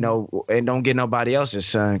and, and don't get nobody else's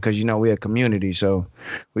son, because, we're a community. So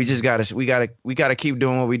we just got to keep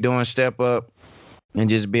doing what we're doing, step up, and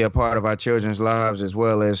just be a part of our children's lives as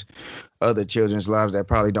well as other children's lives that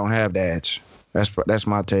probably don't have dads. That's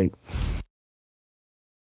my take.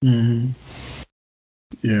 Mm-hmm.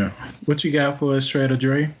 Yeah. What you got for us, Trader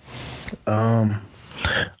Dre? I'm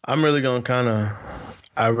really gonna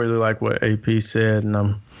I really like what AP said, and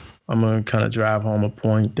I'm gonna kind of drive home a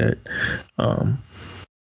point that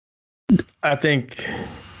I think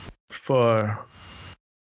for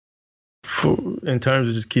in terms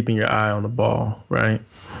of just keeping your eye on the ball, right?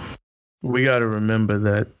 We got to remember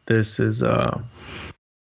that this is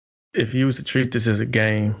if you was to treat this as a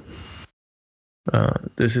game.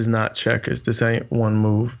 This is not checkers. This ain't one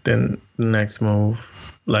move, then the next move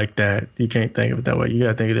like that. You can't think of it that way. You got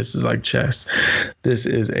to think of this as like chess. This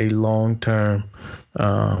is a long-term,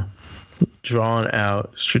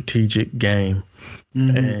 drawn-out strategic game.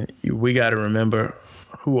 Mm-hmm. And we got to remember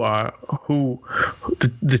the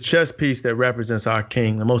chess piece that represents our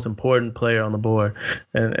king, the most important player on the board,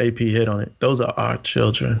 and AP hit on it. Those are our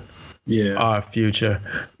children. Yeah, our future.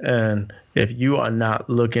 And if you are not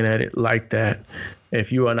looking at it like that,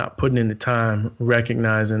 if you are not putting in the time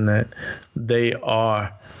recognizing that they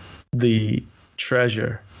are the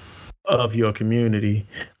treasure of your community,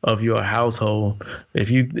 of your household, if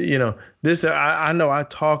I know I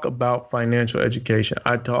talk about financial education,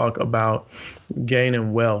 I talk about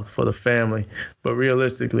gaining wealth for the family, but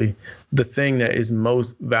realistically, the thing that is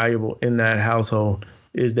most valuable in that household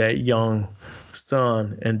is that young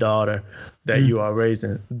son and daughter that you are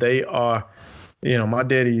raising. They are, my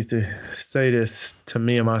daddy used to say this to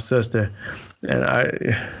me and my sister, and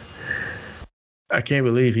I can't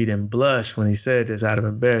believe he didn't blush when he said this out of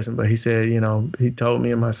embarrassment. But he said, he told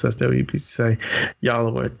me and my sister, he used to say, y'all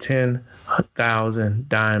are worth 10,000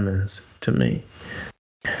 diamonds to me.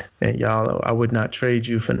 And y'all, I would not trade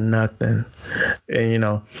you for nothing.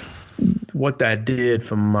 And, what that did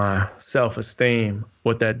for my self-esteem,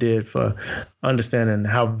 what that did for understanding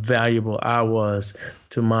how valuable I was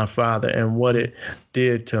to my father, and what it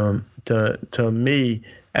did to me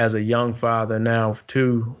as a young father now of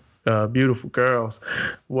two beautiful girls.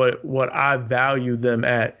 What I value them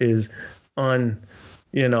at is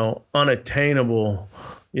unattainable,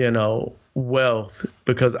 wealth,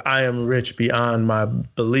 because I am rich beyond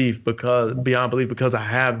belief because I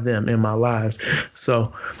have them in my lives.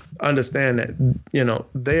 So understand that,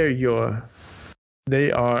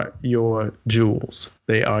 they are your jewels.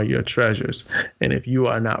 They are your treasures. And if you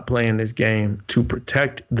are not playing this game to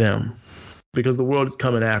protect them, because the world is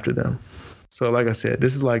coming after them. So like I said,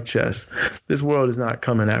 this is like chess. This world is not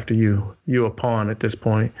coming after you. You're a pawn at this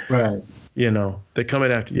point. Right. They're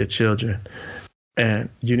coming after your children. And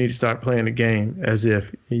you need to start playing the game as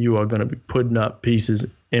if you are going to be putting up pieces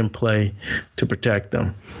in play to protect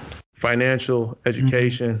them. Financial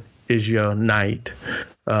education is your knight.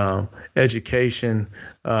 Education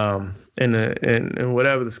in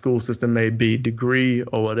whatever the school system may be, degree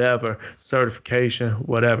or whatever, certification,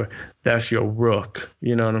 whatever, that's your rook.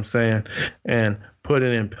 You know what I'm saying? And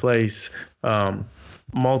putting in place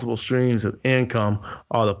multiple streams of income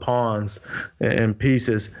are the pawns and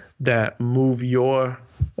pieces that move your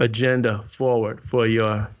agenda forward for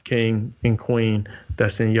your king and queen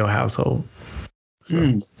that's in your household.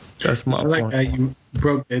 So that's my point. I like how you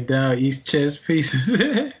broke it down, each chess pieces.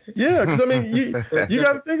 Yeah, because you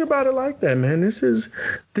got to think about it like that, man.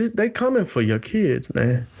 They coming for your kids,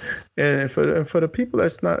 man. And for the people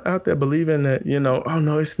that's not out there believing that, oh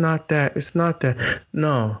no, it's not that.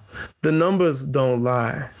 No, the numbers don't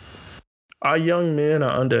lie. Our young men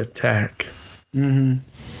are under attack. Mm-hmm.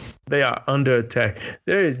 They are under attack.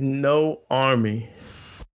 There is no army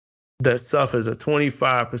that suffers a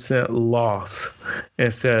 25% loss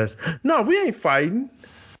and says, no, we ain't fighting.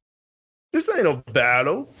 This ain't no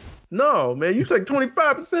battle. No, man, you take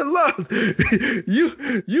 25% loss.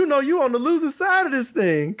 you know you on the losing side of this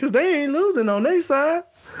thing, because they ain't losing on their side.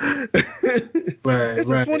 Right, it's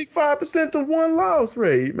a 25% to 1 loss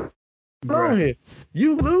rate. Right.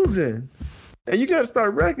 You losing. And you got to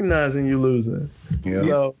start recognizing you losing. Yeah.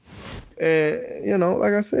 So,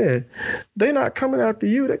 like I said, they not coming after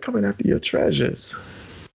you. They're coming after your treasures.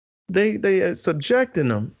 They are subjecting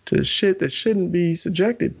them to shit that shouldn't be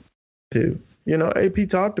subjected to. AP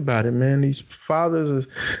talked about it, man. These fathers are,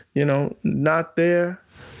 not there,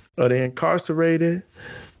 or they're incarcerated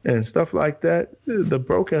and stuff like that. The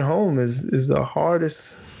broken home is the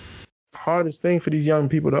hardest thing for these young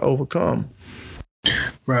people to overcome.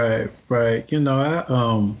 Right.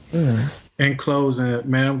 In closing,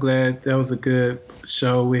 man, I'm glad that was a good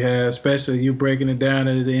show we had, especially you breaking it down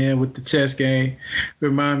at the end with the chess game.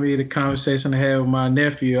 Remind me of the conversation I had with my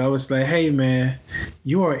nephew. I was like, hey, man,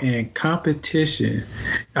 you are in competition.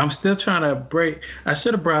 I'm still trying to break. I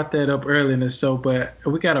should have brought that up early in the show, but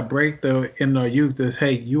we got to break in our youth this,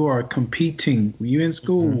 hey, you are competing. When you're in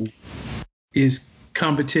school, is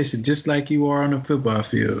competition, just like you are on the football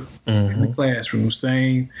field, in the classroom,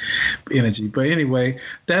 same energy. But anyway,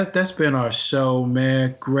 that's been our show,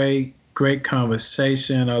 man. Great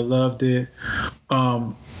conversation. I loved it.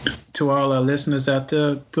 To all our listeners out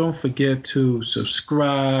there, don't forget to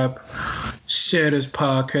subscribe, share this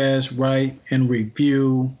podcast, write and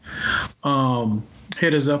review.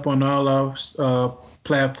 Hit us up on all our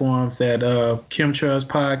platforms at Chemtrails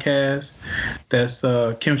Podcast. That's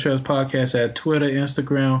Chemtrails Podcast at Twitter,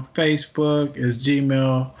 Instagram, Facebook, is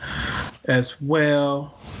Gmail as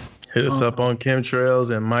well. Hit us up on Chemtrails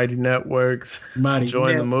and Mighty Networks.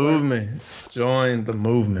 Join the movement. Join the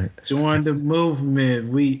movement.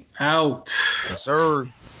 We out. Yes, sir.